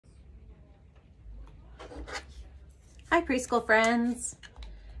Hi preschool friends.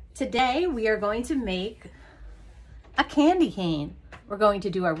 Today we are going to make a candy cane. We're going to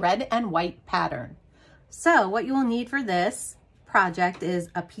do a red and white pattern. So what you will need for this project is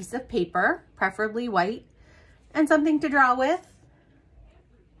a piece of paper, preferably white, and something to draw with.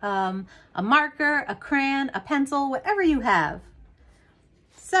 A marker, a crayon, a pencil, whatever you have.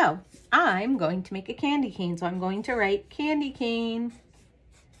 So I'm going to make a candy cane. So I'm going to write candy cane,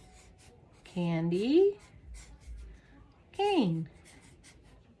 candy cane.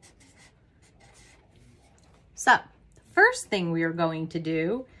 So the first thing we are going to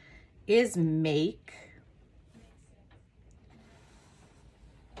do is make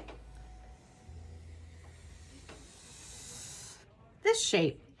this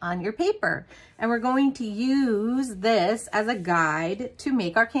shape on your paper. And we're going to use this as a guide to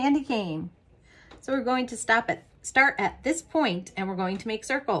make our candy cane. So we're going to start at this point and we're going to make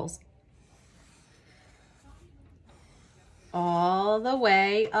circles all the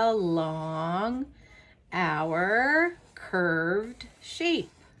way along our curved shape.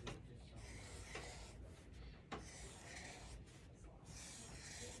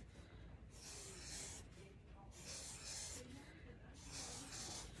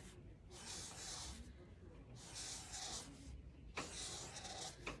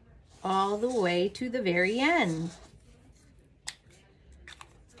 All the way to the very end.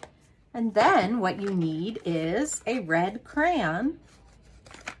 And then what you need is a red crayon.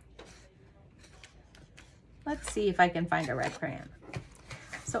 Let's see if I can find a red crayon.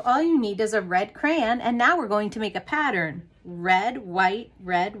 So all you need is a red crayon, and now we're going to make a pattern. Red, white,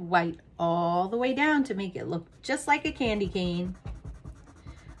 all the way down to make it look just like a candy cane.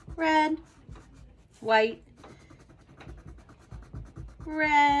 Red, white,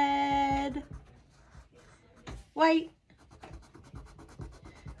 red, white,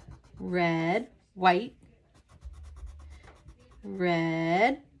 red, white,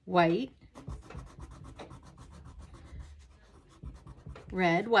 red, white,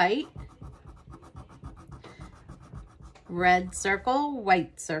 red, white, red circle,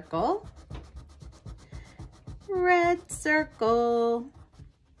 white circle, red circle,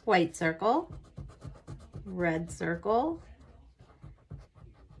 white circle, red circle,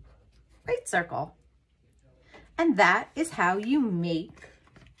 white circle. And that is how you make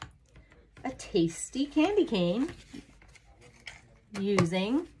a tasty candy cane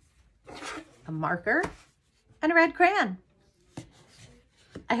using a marker and a red crayon.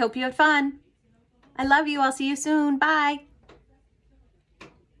 I hope you had fun. I love you. I'll see you soon. Bye.